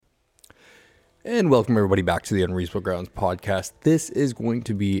And welcome everybody back to the Unreasonable Grounds podcast. This is going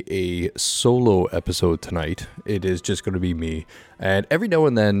to be a solo episode tonight. It is just going to be me. And every now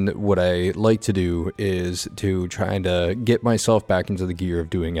and then what I like to do is to try to get myself back into the gear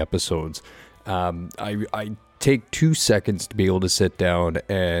of doing episodes. I take 2 seconds to be able to sit down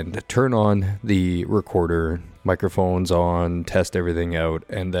and turn on the recorder, microphones on, test everything out,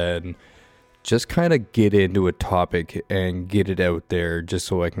 and then just kind of get into a topic and get it out there just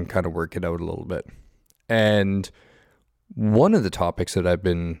so I can kind of work it out a little bit. And one of the topics that I've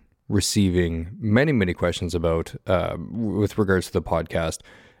been receiving many questions about with regards to the podcast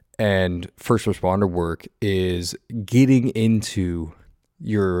and first responder work is getting into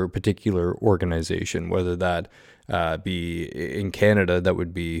your particular organization, whether that be in Canada, that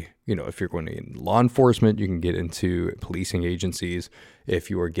would be, if you're going in law enforcement, you can get into policing agencies. If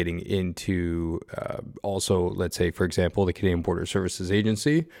you are getting into also, let's say, for example, the Canadian Border Services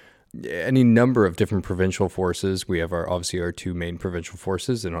Agency, any number of different provincial forces. We have obviously our two main provincial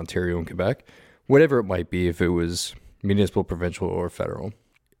forces in Ontario and Quebec, whatever it might be, if it was municipal, provincial, or federal.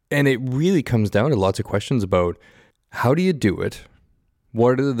 And it really comes down to lots of questions about how do you do it?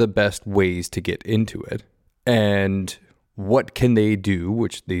 What are the best ways to get into it? And what can they do,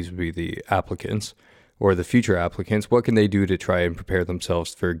 which these would be the applicants or the future applicants, what can they do to try and prepare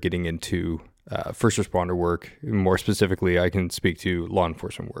themselves for getting into first responder work? More specifically, I can speak to law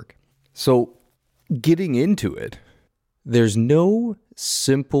enforcement work. So getting into it, there's no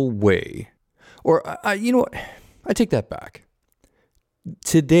simple way, or I take that back.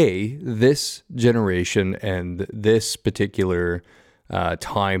 Today, this generation and this particular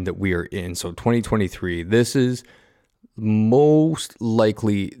time that we are in, so 2023, this is most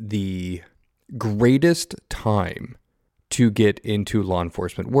likely the greatest time to get into law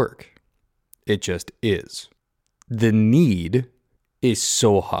enforcement work. It just is. The need is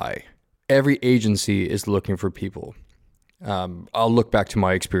so high. Every agency is looking for people. I'll look back to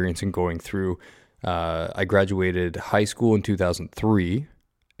my experience in going through. I graduated high school in 2003.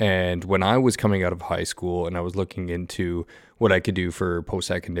 And when I was coming out of high school and I was looking into what I could do for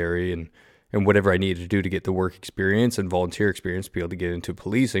post-secondary and whatever I needed to do to get the work experience and volunteer experience to be able to get into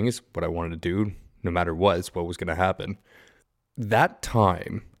policing is what I wanted to do, no matter what was going to happen. That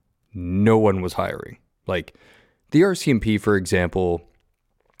time, no one was hiring. Like the RCMP, for example,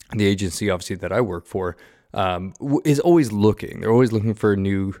 the agency obviously that I work for, is always looking. They're always looking for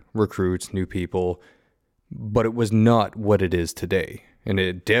new recruits, new people, but it was not what it is today. And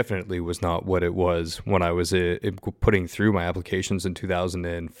it definitely was not what it was when I was putting through my applications in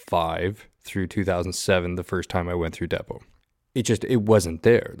 2005 through 2007, the first time I went through Depot. It wasn't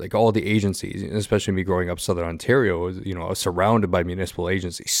there. Like all the agencies, especially me growing up Southern Ontario, I was surrounded by municipal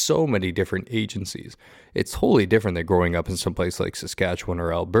agencies, so many different agencies. It's totally different than growing up in some place like Saskatchewan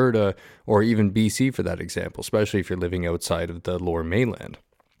or Alberta or even BC for that example, especially if you're living outside of the lower mainland.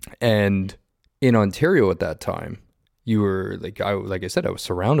 And in Ontario at that time, you were like I said, I was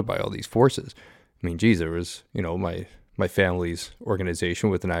surrounded by all these forces. I mean, geez, there was, my family's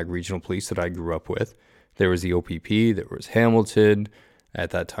organization with the Niagara Regional Police that I grew up with. There was the OPP, there was Hamilton. At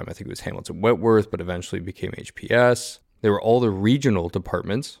that time, I think it was Hamilton Wentworth, but eventually became HPS. There were all the regional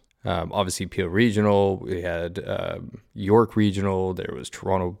departments. Obviously, Peel Regional. We had York Regional. There was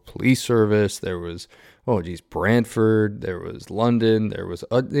Toronto Police Service. There was, Brantford. There was London. There was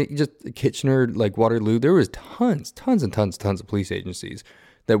just Kitchener, like Waterloo. There was tons of police agencies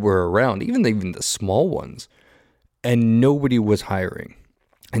that were around, even the small ones, and nobody was hiring.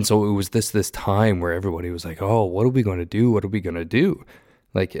 And so it was this time where everybody was like, oh, what are we going to do? What are we going to do?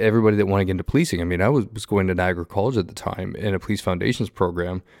 Like everybody that wanted to get into policing. I mean, I was going to Niagara College at the time in a police foundations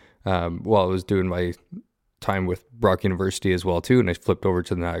program while I was doing my time with Brock University as well too. And I flipped over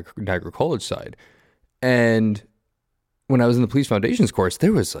to the Niagara College side. And when I was in the police foundations course,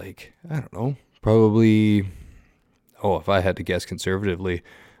 there was like, I don't know, probably, if I had to guess conservatively,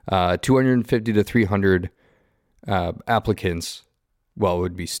 250 to 300 applicants. Well, it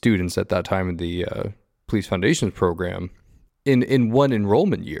would be students at that time in the police foundations program in one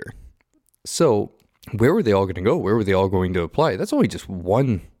enrollment year. So where were they all going to go? Where were they all going to apply? That's only just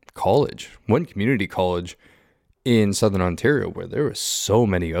one college, one community college in Southern Ontario, where there were so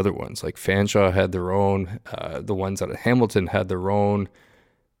many other ones. Like Fanshawe had their own, the ones out of Hamilton had their own,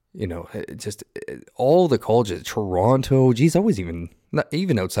 all the colleges, Toronto, geez, not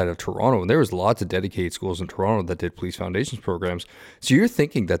even outside of Toronto, and there was lots of dedicated schools in Toronto that did police foundations programs. So you're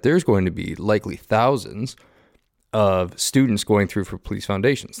thinking that there's going to be likely thousands of students going through for police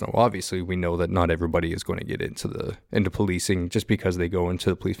foundations. Now, obviously, we know that not everybody is going to get into policing just because they go into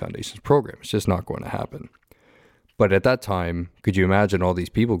the police foundations program. It's just not going to happen. But at that time, could you imagine all these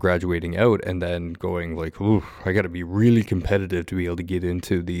people graduating out and then going like, ooh, I got to be really competitive to be able to get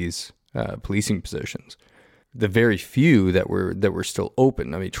into these policing positions? The very few that were still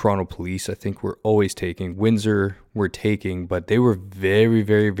open. I mean, Toronto Police, I think, were always taking. Windsor were taking, but they were very,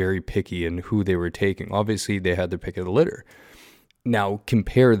 very, very picky in who they were taking. Obviously, they had their pick of the litter. Now,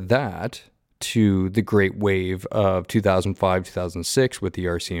 compare that to the great wave of 2005, 2006 with the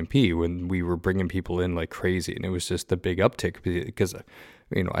RCMP, when we were bringing people in like crazy, and it was just a big uptick because,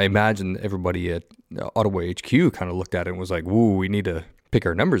 I imagine everybody at Ottawa HQ kind of looked at it and was like, "Woo, we need to pick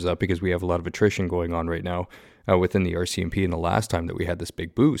our numbers up because we have a lot of attrition going on right now within the RCMP." And the last time that we had this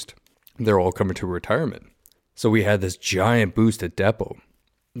big boost, they're all coming to retirement. So we had this giant boost at Depot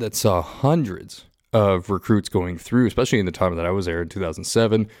that saw hundreds of recruits going through, especially in the time that I was there in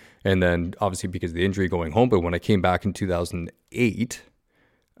 2007. And then obviously because of the injury going home. But when I came back in 2008,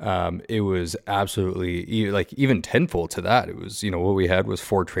 it was absolutely like even tenfold to that. It was, what we had was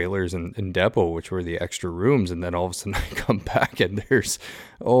 4 trailers in Depot, which were the extra rooms. And then all of a sudden I come back and there's,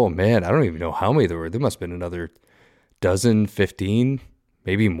 oh man, I don't even know how many there were. There must have been another dozen, 15,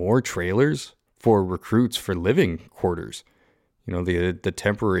 maybe more trailers for recruits for living quarters. The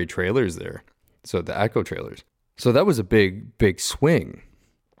temporary trailers there. So the ATCO trailers. So that was a big, big swing.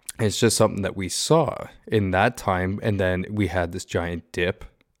 It's just something that we saw in that time. And then we had this giant dip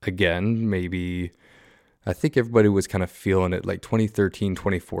again, maybe, I think everybody was kind of feeling it like 2013,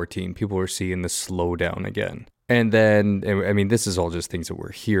 2014. People were seeing the slowdown again. And then, I mean, this is all just things that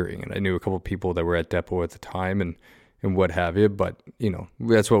we're hearing. And I knew a couple of people that were at Depot at the time and what have you. But,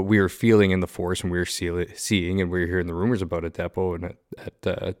 that's what we were feeling in the force and we were seeing and we were hearing the rumors about at Depot and at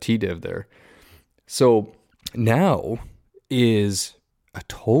TDiv there. So now is a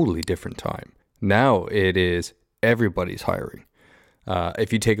totally different time. Now it is everybody's hiring.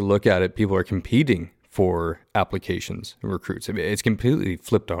 If you take a look at it, people are competing for applications and recruits. I mean, it's completely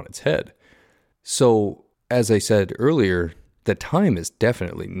flipped on its head. So as I said earlier, the time is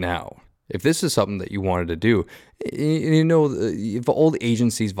definitely now. If this is something that you wanted to do, if all the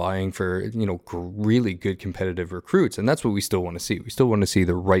agencies vying for, really good competitive recruits, and that's what we still want to see. We still want to see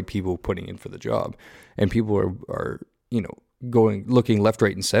the right people putting in for the job. And people are looking left,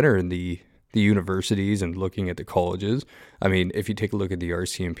 right, and center in the universities and looking at the colleges. I mean, if you take a look at the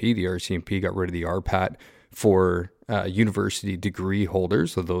RCMP got rid of the RPAT for university degree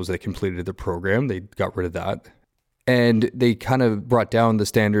holders. So those that completed the program, they got rid of that. And they kind of brought down the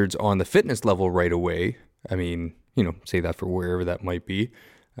standards on the fitness level right away. I mean, say that for wherever that might be.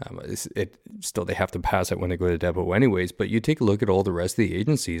 They have to pass it when they go to Depot anyways. But you take a look at all the rest of the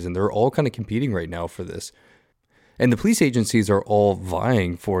agencies and they're all kind of competing right now for this. And the police agencies are all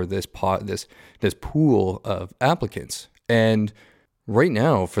vying for this pool of applicants. And right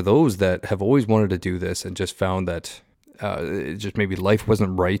now, for those that have always wanted to do this and just found that just maybe life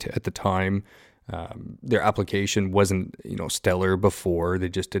wasn't right at the time, their application wasn't, stellar before, they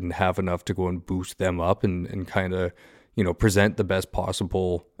just didn't have enough to go and boost them up and kind of, present the best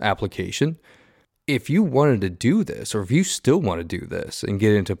possible application. If you wanted to do this, or if you still want to do this and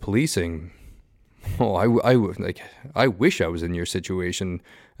get into policing, I wish I was in your situation,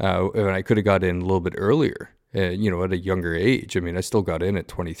 and I could have got in a little bit earlier, at a younger age. I mean, I still got in at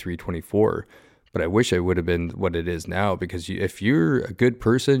 23, 24, but I wish I would have been what it is now, because if you're a good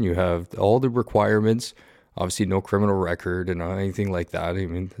person, you have all the requirements, obviously no criminal record and anything like that. I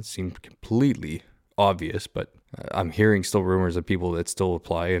mean, that seemed completely obvious, but I'm hearing still rumors of people that still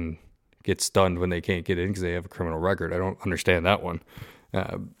apply and get stunned when they can't get in because they have a criminal record. I don't understand that one.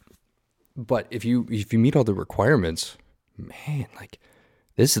 But if you meet all the requirements, man, like,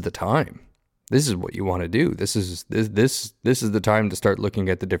 this is the time. This is what you want to do. This is the time to start looking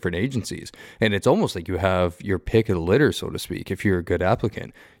at the different agencies. And it's almost like you have your pick of the litter, so to speak. If you're a good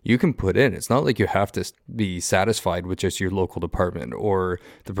applicant, you can put in. It's not like you have to be satisfied with just your local department or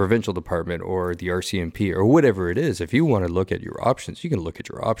the provincial department or the RCMP or whatever it is. If you want to look at your options, you can look at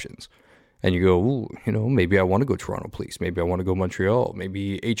your options. And you go, ooh, maybe I want to go Toronto Police. Maybe I want to go Montreal.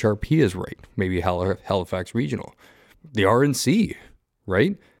 Maybe HRP is right. Maybe Halifax Regional. The RNC,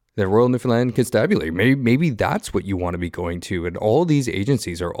 right? The Royal Newfoundland Constabulary. Maybe that's what you want to be going to. And all these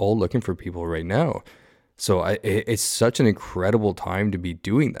agencies are all looking for people right now. So it's such an incredible time to be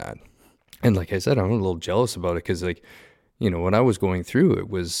doing that. And like I said, I'm a little jealous about it because, when I was going through, it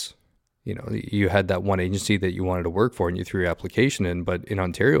was, you had that one agency that you wanted to work for and you threw your application in. But in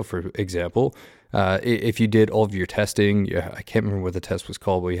Ontario, for example, if you did all of your testing, I can't remember what the test was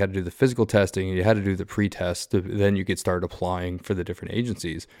called, but you had to do the physical testing and you had to do the pre-test, then you could start applying for the different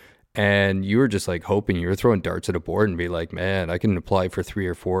agencies. And you were just like hoping, you were throwing darts at a board and be like, man, I can apply for 3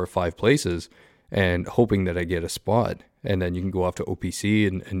 or 4 or 5 places. and hoping that I get a spot. And then you can go off to OPC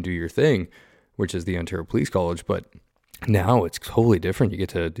and do your thing, which is the Ontario Police College. But now it's totally different. You get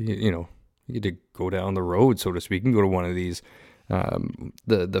to, you get to go down the road, so to speak, and go to one of these,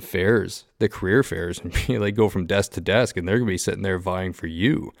 the fairs, the career fairs, and be like, go from desk to desk, and they're going to be sitting there vying for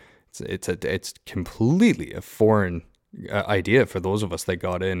you. It's completely a foreign idea for those of us that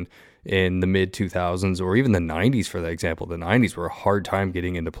got in the mid 2000s or even the 90s. For that example, the 90s were a hard time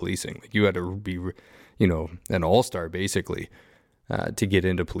getting into policing. Like, you had to be, an all-star basically to get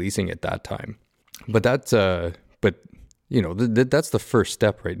into policing at that time. But that's that's the first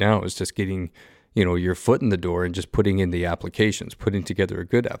step right now, is just getting your foot in the door and just putting in the applications, putting together a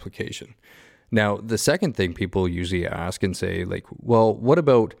good application. Now, the second thing people usually ask and say, like, well, what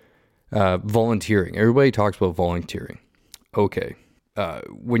about volunteering? Everybody talks about volunteering. Okay.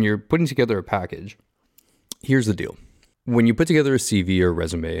 When you're putting together a package, here's the deal. When you put together a CV or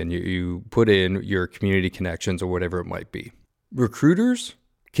resume and you put in your community connections or whatever it might be, recruiters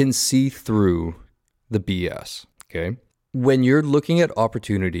can see through the BS. Okay. When you're looking at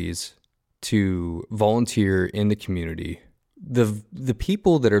opportunities to volunteer in the community, the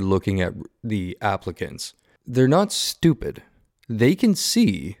people that are looking at the applicants, they're not stupid. They can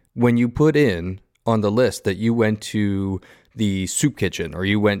see when you put in on the list that you went to the soup kitchen or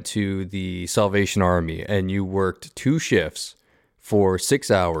you went to the Salvation Army and you worked 2 shifts for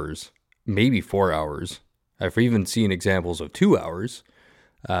 6 hours, maybe 4 hours. I've even seen examples of 2 hours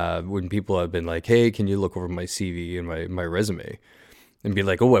when people have been like, hey, can you look over my CV and my resume? And be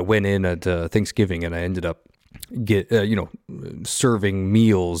like, oh, I went in at Thanksgiving and I ended up serving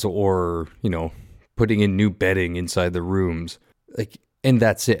meals or, putting in new bedding inside the rooms. Like, and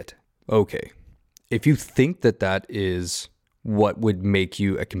that's it. Okay. If you think that is what would make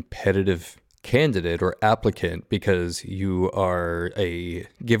you a competitive candidate or applicant because you are a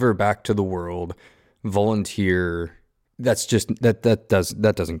giver back to the world, volunteer, that's just,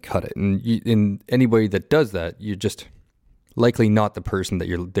 that doesn't cut it. And anybody that does that, you're just likely not the person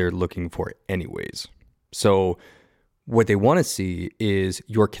that they're looking for anyways. So what they want to see is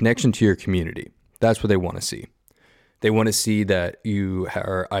your connection to your community. That's what they want to see. They want to see that you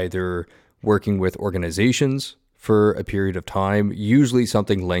are either working with organizations for a period of time, usually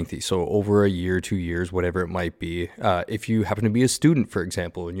something lengthy, so over a year, 2 years, whatever it might be. If you happen to be a student, for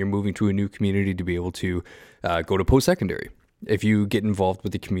example, and you're moving to a new community to be able to go to post-secondary, if you get involved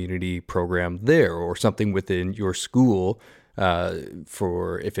with the community program there or something within your school,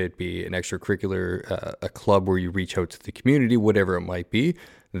 for if it be an extracurricular, a club where you reach out to the community, whatever it might be,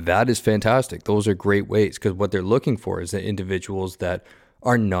 that is fantastic. Those are great ways, because what they're looking for is the individuals that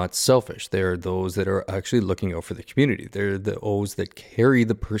are not selfish. They're those that are actually looking out for the community. They're those that carry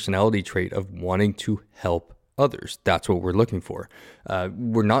the personality trait of wanting to help others. That's what we're looking for.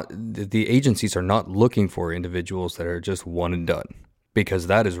 The agencies are not looking for individuals that are just one and done, because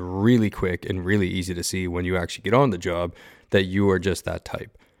that is really quick and really easy to see when you actually get on the job that you are just that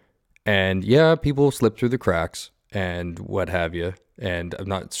type. And yeah, people slip through the cracks and what have you. And I'm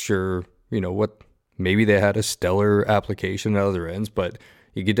not sure, what, maybe they had a stellar application at other ends, but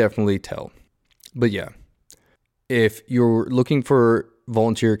you could definitely tell. But yeah, if you're looking for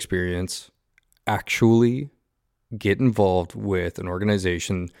volunteer experience, actually get involved with an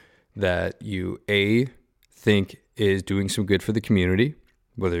organization that you think is doing some good for the community,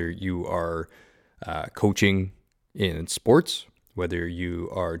 whether you are coaching in sports, whether you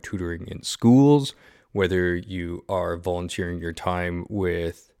are tutoring in schools, whether you are volunteering your time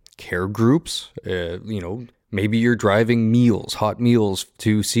with care groups, maybe you're driving hot meals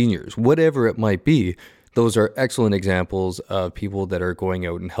to seniors, whatever it might be. Those are excellent examples of people that are going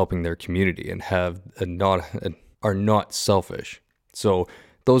out and helping their community and are not selfish. So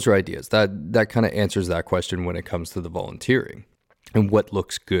those are ideas. That kind of answers that question when it comes to the volunteering and what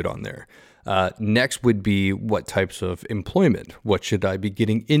looks good on there. Next would be what types of employment. What should I be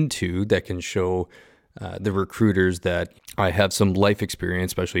getting into that can show the recruiters that I have some life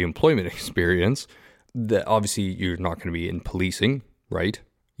experience, especially employment experience, that obviously you're not going to be in policing, right?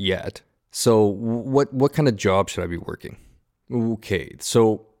 Yet. So what kind of job should I be working? Okay,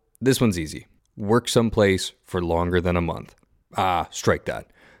 so this one's easy. Work someplace for longer than a month. Strike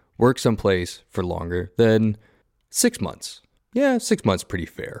that. Work someplace for longer than 6 months. Yeah, 6 months, pretty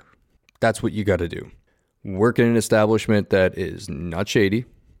fair. That's what you got to do. Work in an establishment that is not shady.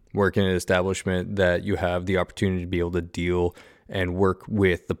 Work in an establishment that you have the opportunity to be able to deal and work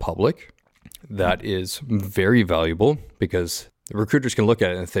with the public. That is very valuable, because the recruiters can look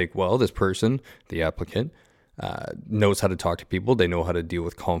at it and think, well, this person, the applicant, knows how to talk to people. They know how to deal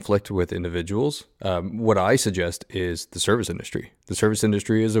with conflict with individuals. What I suggest is the service industry. The service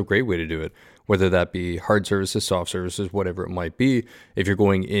industry is a great way to do it, whether that be hard services, soft services, whatever it might be. If you're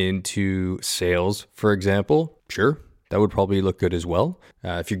going into sales, for example, sure, that would probably look good as well.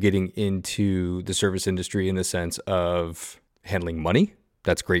 If you're getting into the service industry in the sense of handling money,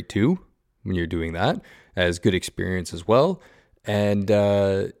 that's great too when you're doing that, as good experience as well. And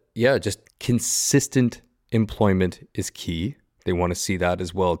just consistent employment is key. They want to see that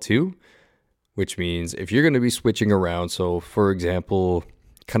as well too, which means if you're going to be switching around, so for example,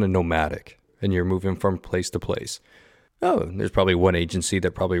 kind of nomadic, and you're moving from place to place. Oh, there's probably one agency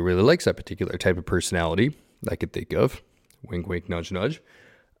that probably really likes that particular type of personality I could think of. Wink, wink, nudge, nudge.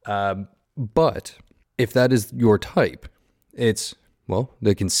 But if that is your type, it's, well,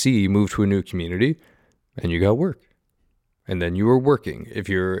 they can see you move to a new community and you got work. And then you are working. If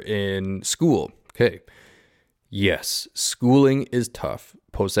you're in school, okay. Yes, schooling is tough.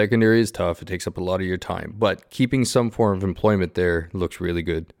 Post-secondary is tough. It takes up a lot of your time. But keeping some form of employment there looks really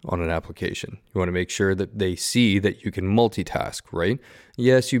good on an application. You want to make sure that they see that you can multitask, right?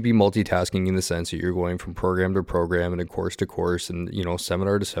 Yes, you'd be multitasking in the sense that you're going from program to program and a course to course and,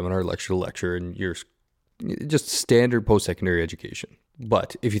 seminar to seminar, lecture to lecture, and you're just standard post-secondary education.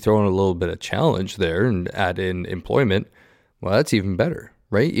 But if you throw in a little bit of challenge there and add in employment, well, that's even better,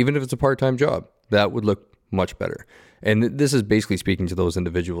 right? Even if it's a part-time job, that would look much better. And this is basically speaking to those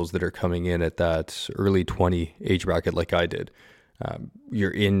individuals that are coming in at that early 20 age bracket like I did.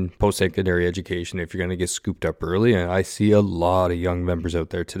 You're in post-secondary education if you're going to get scooped up early. And I see a lot of young members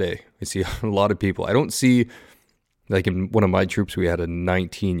out there today. I see a lot of people. I don't see, like in one of my troops, we had a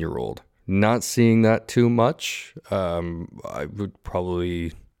 19-year-old. Not seeing that too much. I would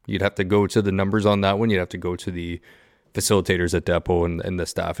probably, you'd have to go to the numbers on that one. You'd have to go to the facilitators at depot and the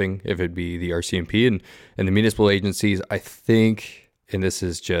staffing, if it'd be the RCMP and the municipal agencies. I think, and this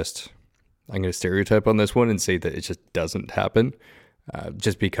is just, I'm going to stereotype on this one and say that it just doesn't happen,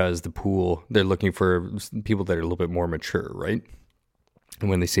 just because the pool, they're looking for people that are a little bit more mature, right? And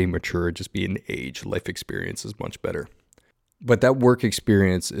when they say mature, just be an age, life experience is much better. But that work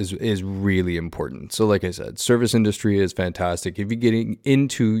experience is really important. So like I said, service industry is fantastic. If you're getting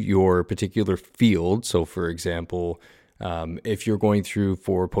into your particular field, so for example, if you're going through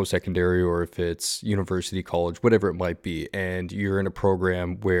for post-secondary or if it's university, college, whatever it might be, and you're in a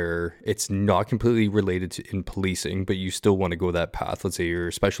program where it's not completely related to in policing, but you still want to go that path. Let's say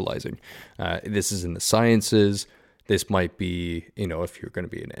you're specializing. This is in the sciences. This might be, if you're going to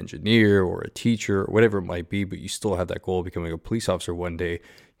be an engineer or a teacher or whatever it might be, but you still have that goal of becoming a police officer one day,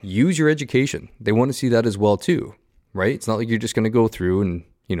 use your education. They want to see that as well too, right? It's not like you're just going to go through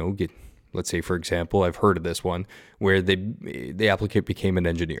and, get, let's say, for example, I've heard of this one where the applicant became an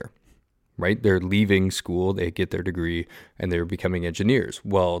engineer, right? They're leaving school, they get their degree and they're becoming engineers.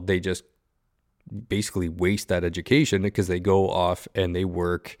 Well, they just basically waste that education because they go off and they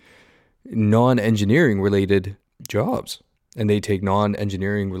work non-engineering related jobs, and they take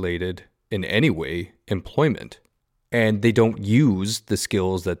non-engineering related in any way employment, and they don't use the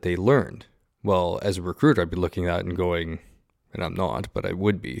skills that they learned. Well, as a recruiter, I'd be looking at it and going, and I'm not, but I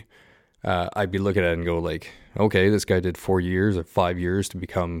would be, I'd be looking at it and go like, okay, this guy did 4 years or 5 years to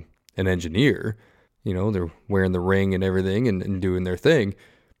become an engineer. They're wearing the ring and everything and doing their thing,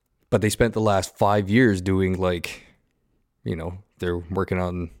 but they spent the last 5 years doing they're working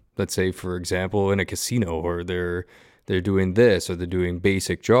on, let's say, for example, in a casino, or they're doing this, or they're doing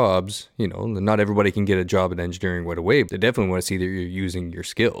basic jobs. Not everybody can get a job in engineering right away. They definitely want to see that you're using your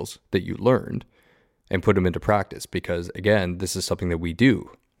skills that you learned and put them into practice, because again, this is something that we do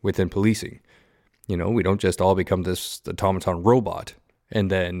within policing. We don't just all become this automaton robot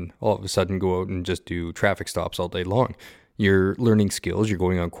and then all of a sudden go out and just do traffic stops all day long. You're learning skills, you're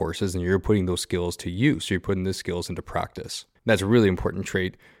going on courses, and you're putting those skills to use. So you're putting the skills into practice. That's a really important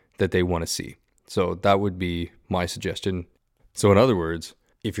trait that they want to see. So that would be my suggestion. So in other words,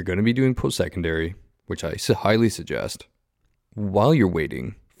 if you're going to be doing post-secondary, which I highly suggest, while you're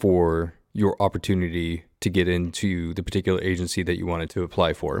waiting for your opportunity to get into the particular agency that you wanted to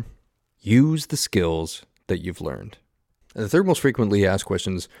apply for, use the skills that you've learned. And the third most frequently asked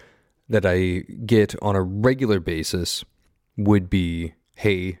questions that I get on a regular basis would be,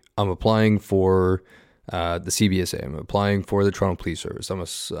 hey, I'm applying for the CBSA, I'm applying for the Toronto Police Service,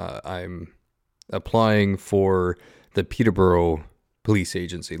 I'm applying for the Peterborough Police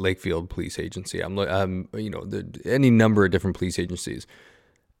Agency, Lakefield Police Agency, any number of different police agencies.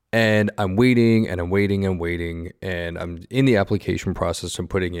 And I'm waiting and I'm waiting and waiting, and I'm in the application process I'm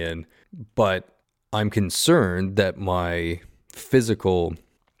putting in, but I'm concerned that my physical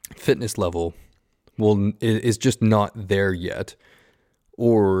fitness level is just not there yet.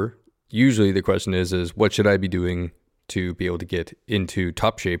 Or usually the question is what should I be doing to be able to get into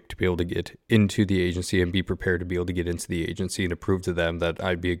top shape, to be able to get into the agency and be prepared to be able to get into the agency and to prove to them that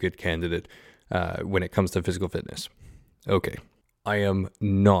I'd be a good candidate when it comes to physical fitness. Okay, I am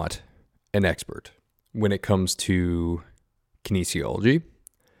not an expert when it comes to kinesiology.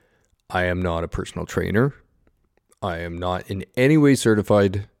 I am not a personal trainer. I am not in any way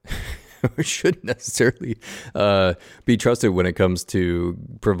certified or shouldn't necessarily be trusted when it comes to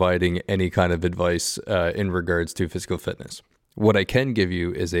providing any kind of advice in regards to physical fitness. What I can give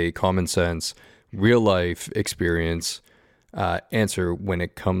you is a common sense, real life experience answer when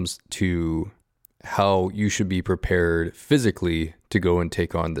it comes to how you should be prepared physically to go and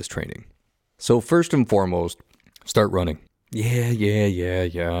take on this training. So first and foremost, start running. Yeah,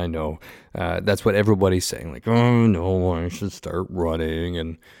 I know. That's what everybody's saying. Like, oh no, I should start running.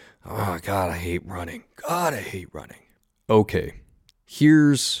 And, oh God, I hate running. Okay,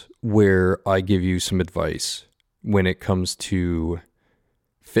 here's where I give you some advice when it comes to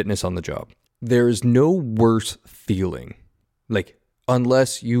fitness on the job. There's no worse feeling, like,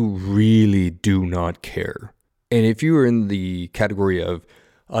 unless you really do not care. And if you are in the category of,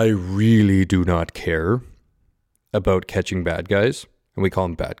 I really do not care about catching bad guys, and we call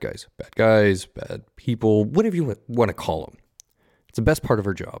them bad guys, bad people, whatever you want to call them. It's the best part of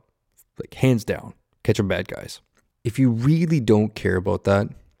our job, like hands down, catching bad guys. If you really don't care about that,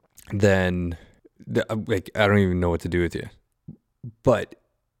 then like I don't even know what to do with you. But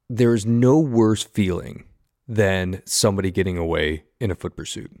there's no worse feeling than somebody getting away in a foot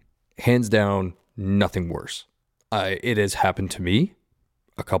pursuit. Hands down, nothing worse. It has happened to me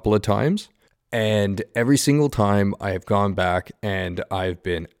a couple of times. And every single time I have gone back and I've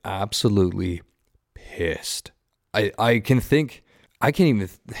been absolutely pissed. I'm trying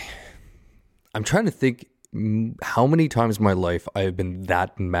to think how many times in my life I have been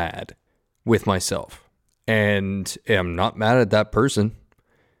that mad with myself. And I'm not mad at that person.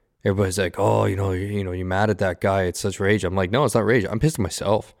 Everybody's like, oh, you're mad at that guy. It's such rage. I'm like, no, it's not rage. I'm pissed at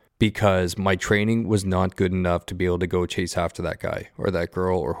myself because my training was not good enough to be able to go chase after that guy or that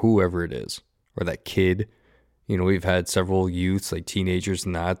girl or whoever it is. Or that kid. We've had several youths, like teenagers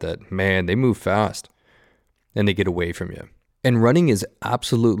and that, man, they move fast and they get away from you. And running is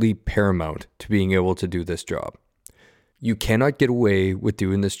absolutely paramount to being able to do this job. You cannot get away with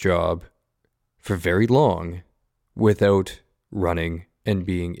doing this job for very long without running and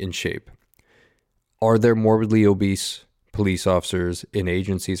being in shape. Are there morbidly obese police officers in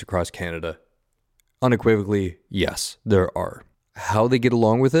agencies across Canada? Unequivocally, yes, there are. How they get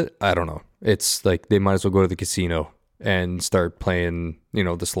along with it, I don't know. It's like they might as well go to the casino and start playing,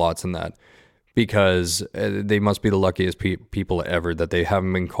 the slots and that, because they must be the luckiest people ever that they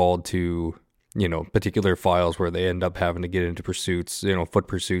haven't been called to, particular files where they end up having to get into pursuits, foot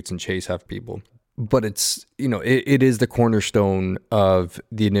pursuits and chase after people. But it's, it is the cornerstone of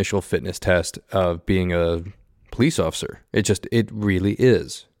the initial fitness test of being a police officer. It really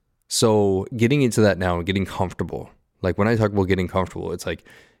is. So getting into that now and getting comfortable. Like when I talk about getting comfortable, it's like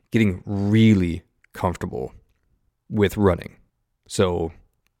getting really comfortable with running. So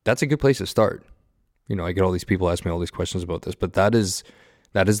that's a good place to start. I get all these people ask me all these questions about this, but that is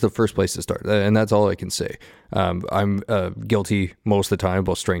the first place to start. And that's all I can say. I'm guilty most of the time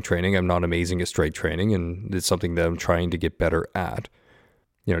about strength training. I'm not amazing at strength training, and it's something that I'm trying to get better at.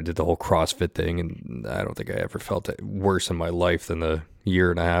 Did the whole CrossFit thing, and I don't think I ever felt it worse in my life than the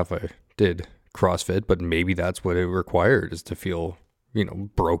year and a half I did CrossFit, but maybe that's what it required, is to feel,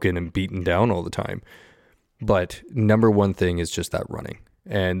 broken and beaten down all the time. But number one thing is just that running.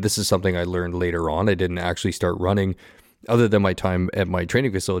 And this is something I learned later on. I didn't actually start running, other than my time at my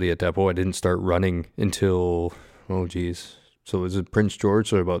training facility at Depot. I didn't start running until, so it was at Prince George,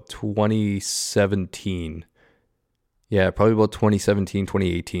 so about 2017. Yeah, probably about 2017,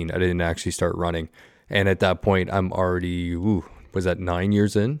 2018, I didn't actually start running. And at that point, I'm already, was that 9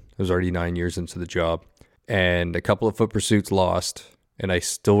 years in? I was already 9 years into the job. And a couple of foot pursuits lost. And I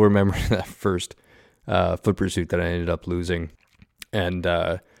still remember that first foot pursuit that I ended up losing. And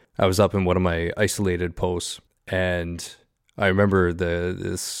I was up in one of my isolated posts. And I remember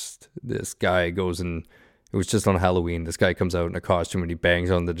this guy goes and, it was just on Halloween. This guy comes out in a costume and he bangs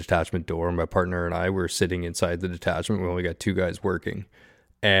on the detachment door. My partner and I were sitting inside the detachment. We only got two guys working.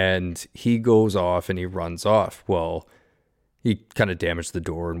 And he goes off and he runs off. Well, he kind of damaged the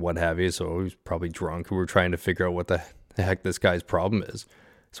door and what have you. So he was probably drunk. We were trying to figure out what the heck this guy's problem is.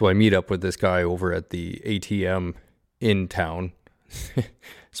 So I meet up with this guy over at the ATM in town.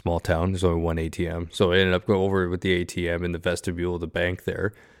 Small town. There's only one ATM. So I ended up going over with the ATM in the vestibule of the bank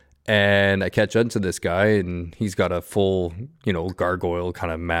there. And I catch on to this guy, and he's got a full, gargoyle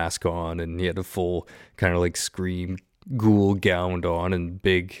kind of mask on, and he had a full kind of like scream ghoul gown on and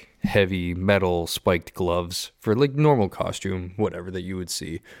big, heavy metal spiked gloves for like normal costume, whatever that you would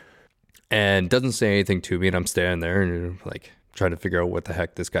see. And doesn't say anything to me, and I'm standing there and like trying to figure out what the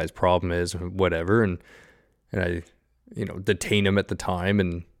heck this guy's problem is, or whatever. And I, detain him at the time,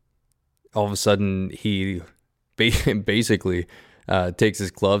 and all of a sudden he basically takes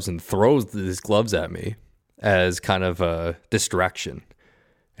his gloves and throws his gloves at me as kind of a distraction.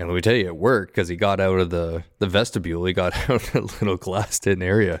 And let me tell you, it worked, because he got out of the vestibule. He got out of a little glassed-in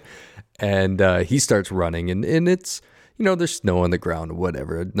area, and he starts running. And it's, there's snow on the ground or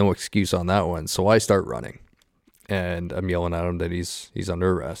whatever. No excuse on that one. So I start running, and I'm yelling at him that he's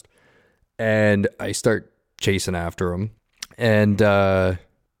under arrest. And I start chasing after him. And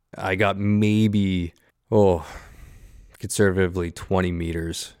I got maybe, conservatively 20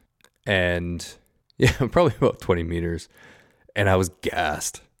 meters. And yeah, probably about 20 meters. And I was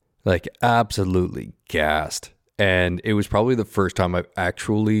gassed, like absolutely gassed. And it was probably the first time I've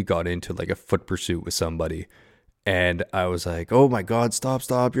actually got into like a foot pursuit with somebody. And I was like, oh my God, stop,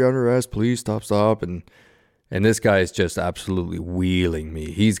 you're under arrest, please stop. And this guy is just absolutely wheeling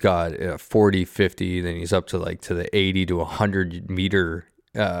me. He's got 40, 50, then he's up to like to the 80 to 100 meter,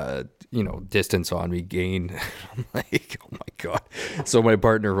 distance on me gain. I'm like, oh my God. So my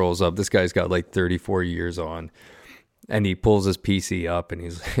partner rolls up. This guy's got like 34 years on. And he pulls his PC up,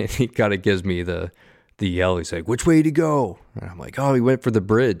 and he kind of gives me the yell. He's like, which way did he go? And I'm like, oh, he went for the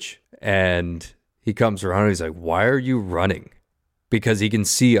bridge. And he comes around and he's like, why are you running? Because he can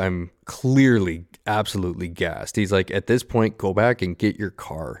see I'm clearly absolutely gassed. He's like, at this point, go back and get your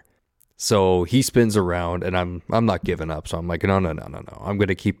car. So he spins around, and I'm not giving up. So I'm like, no. I'm going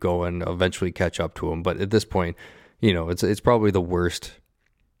to keep going, eventually catch up to him. But at this point, it's probably the worst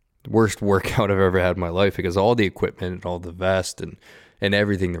workout I've ever had in my life, because all the equipment and all the vest and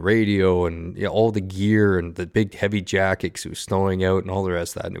everything, the radio and all the gear and the big heavy jackets, it was snowing out and all the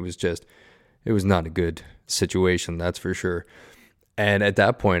rest of that. And it was not a good situation, that's for sure. And at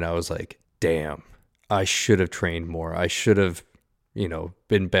that point I was like, damn, I should have trained more. I should have,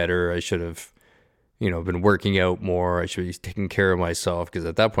 been better. I should have, been working out more. I should be taking care of myself, because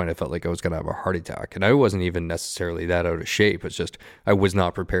at that point I felt like I was going to have a heart attack, and I wasn't even necessarily that out of shape. It's just I was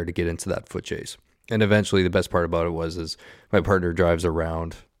not prepared to get into that foot chase. And eventually, the best part about it is my partner drives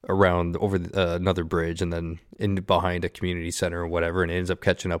around over another bridge, and then in behind a community center or whatever, and ends up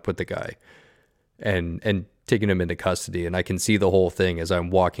catching up with the guy and taking him into custody. And I can see the whole thing as I'm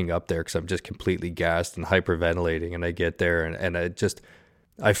walking up there, because I'm just completely gassed and hyperventilating. And I get there, and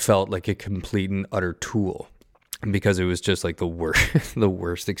I felt like a complete and utter tool, because it was just like the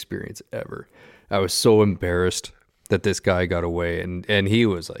worst experience ever. I was so embarrassed that this guy got away, and he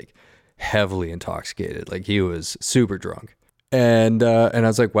was like heavily intoxicated. Like, he was super drunk. And I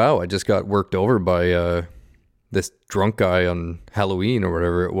was like, wow, I just got worked over by this drunk guy on Halloween or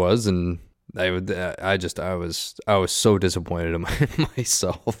whatever it was. And I was so disappointed in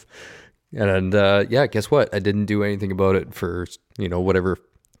myself. And guess what? I didn't do anything about it for,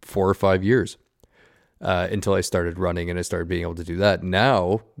 4 or 5 years until I started running, and I started being able to do that.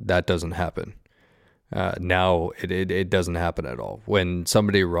 Now that doesn't happen. Now it doesn't happen at all. When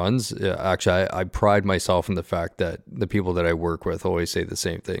somebody runs, actually, I pride myself in the fact that the people that I work with always say the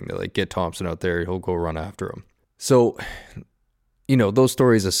same thing. They're like, get Thompson out there, he'll go run after him. So, those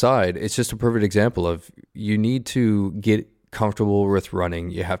stories aside, it's just a perfect example of, you need to get comfortable with running.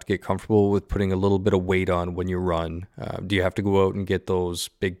 You have to get comfortable with putting a little bit of weight on when you run. Do you have to go out and get those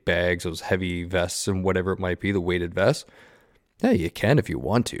big bags, those heavy vests and whatever it might be, the weighted vests? Yeah, you can if you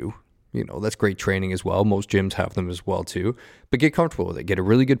want to. That's great training as well. Most gyms have them as well too. But get comfortable with it. Get a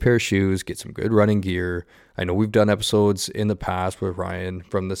really good pair of shoes. Get some good running gear. I know we've done episodes in the past with Ryan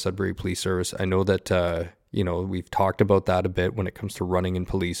from the Sudbury Police Service. I know that, we've talked about that a bit when it comes to running and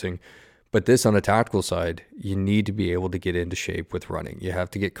policing. But this, on a tactical side, you need to be able to get into shape with running. You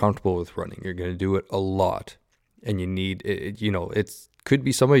have to get comfortable with running. You're going to do it a lot. And you need, it could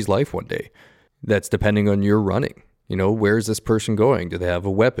be somebody's life one day. That's depending on your running. Where's this person going? Do they have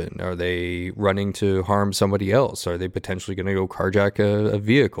a weapon? Are they running to harm somebody else? Are they potentially going to go carjack a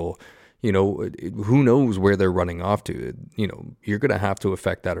vehicle? Who knows where they're running off to? You're going to have to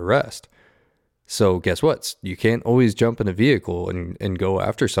effect that arrest. So guess what? You can't always jump in a vehicle and go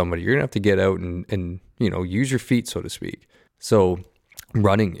after somebody. You're going to have to get out and use your feet, so to speak. So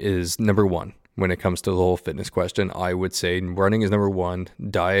running is number one. When it comes to the whole fitness question, I would say running is number one.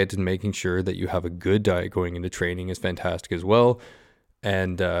 Diet and making sure that you have a good diet going into training is fantastic as well.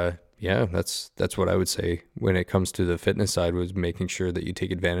 And, yeah, that's what I would say when it comes to the fitness side, was making sure that you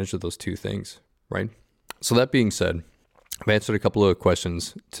take advantage of those two things, right? So that being said, I've answered a couple of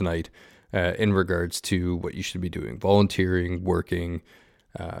questions tonight in regards to what you should be doing, volunteering, working,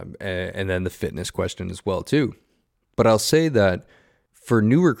 and then the fitness question as well too. But I'll say that for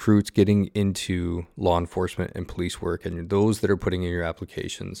new recruits getting into law enforcement and police work, and those that are putting in your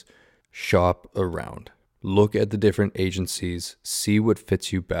applications, shop around. Look at the different agencies, see what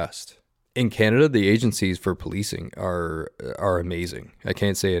fits you best. In Canada, the agencies for policing are amazing. I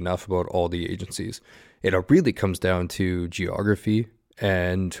can't say enough about all the agencies. It really comes down to geography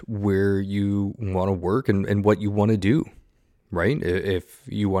and where you want to work and what you want to do, right? If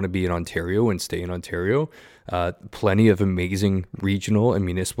you want to be in Ontario and stay in Ontario, plenty of amazing regional and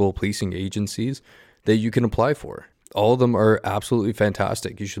municipal policing agencies that you can apply for. All of them are absolutely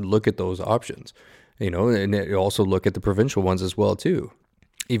fantastic. You should look at those options, and also look at the provincial ones as well too.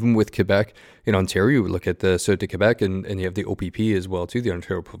 Even with Quebec, in Ontario, we look at the Sûreté Québec and you have the OPP as well too, the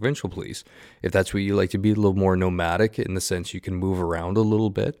Ontario Provincial Police. If that's what you like to be, a little more nomadic in the sense you can move around a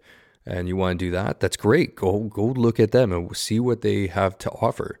little bit and you want to do that, that's great. Go look at them and see what they have to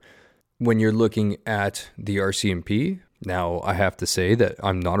offer. When you're looking at the RCMP, now I have to say that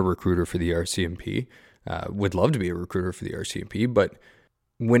I'm not a recruiter for the RCMP. Would love to be a recruiter for the RCMP, but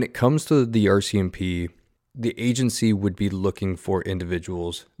when it comes to the RCMP, the agency would be looking for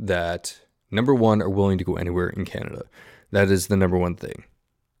individuals that, number one, are willing to go anywhere in Canada. That is the number one thing.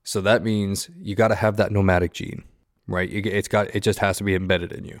 So that means you got to have that nomadic gene, right? It just has to be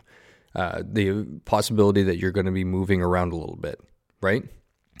embedded in you. The possibility that you're going to be moving around a little bit, right?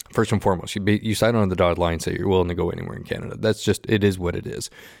 First and foremost, you sign on the dotted line, say you're willing to go anywhere in Canada. That's just, it is what it is.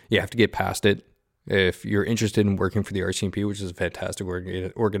 You have to get past it. If you're interested in working for the RCMP, which is a fantastic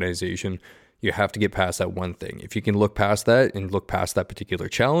organization, you have to get past that one thing. If you can look past that and look past that particular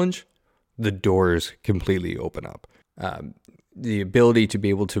challenge, the doors completely open up. The ability to be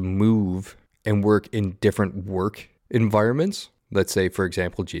able to move and work in different work environments, let's say, for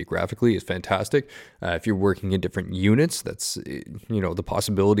example, geographically, is fantastic. If you're working in different units, that's, the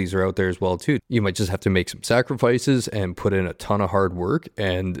possibilities are out there as well too. You might just have to make some sacrifices and put in a ton of hard work,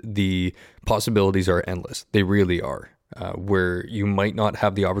 and the possibilities are endless. They really are. Where you might not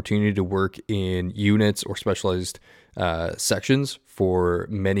have the opportunity to work in units or specialized sections for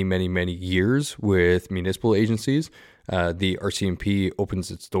many, many, many years with municipal agencies, the RCMP opens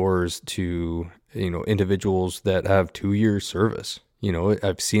its doors to, individuals that have 2 years service.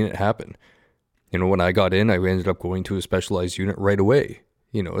 I've seen it happen. When I got in, I ended up going to a specialized unit right away.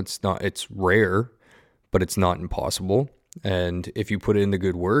 It's rare, but it's not impossible. And if you put in the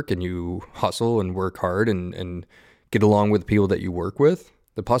good work and you hustle and work hard and get along with the people that you work with,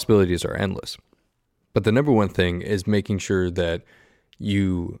 the possibilities are endless. But the number one thing is making sure that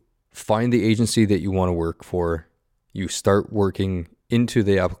you find the agency that you want to work for, you start working into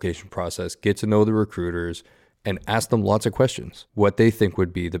the application process, get to know the recruiters, and ask them lots of questions. What they think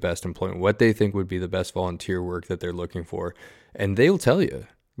would be the best employment, what they think would be the best volunteer work that they're looking for, and they'll tell you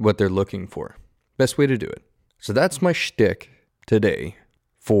what they're looking for. Best way to do it. So that's my shtick today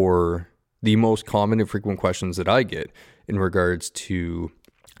for the most common and frequent questions that I get in regards to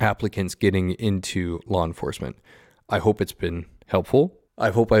applicants getting into law enforcement. I hope it's been helpful.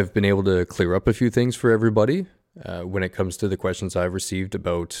 I hope I've been able to clear up a few things for everybody when it comes to the questions I've received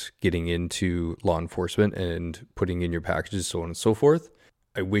about getting into law enforcement and putting in your packages, so on and so forth.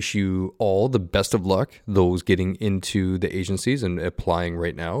 I wish you all the best of luck, those getting into the agencies and applying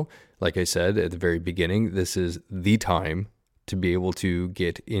right now. Like I said at the very beginning, this is the time to be able to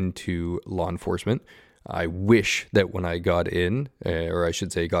get into law enforcement. I wish that when I got in, or I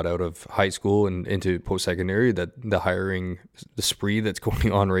should say got out of high school and into post-secondary, that the hiring, the spree that's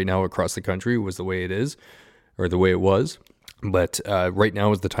going on right now across the country was the way it is, or the way it was. But right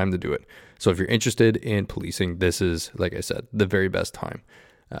now is the time to do it. So if you're interested in policing, this is, like I said, the very best time.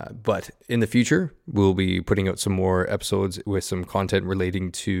 But in the future, we'll be putting out some more episodes with some content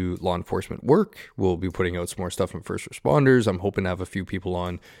relating to law enforcement work. We'll be putting out some more stuff on first responders. I'm hoping to have a few people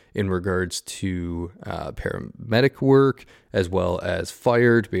on in regards to paramedic work, as well as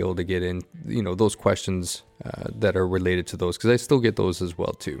fire, to be able to get in, those questions that are related to those, because I still get those as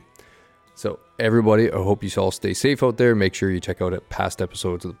well too. So everybody, I hope you all stay safe out there. Make sure you check out past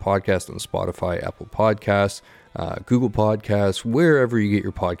episodes of the podcast on Spotify, Apple Podcasts, Google Podcasts, wherever you get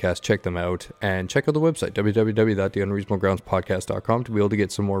your podcasts. Check them out, and check out the website, www.theunreasonablegroundspodcast.com, to be able to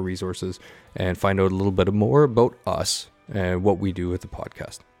get some more resources and find out a little bit more about us and what we do with the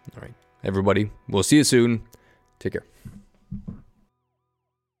podcast. All right, everybody, we'll see you soon. Take care.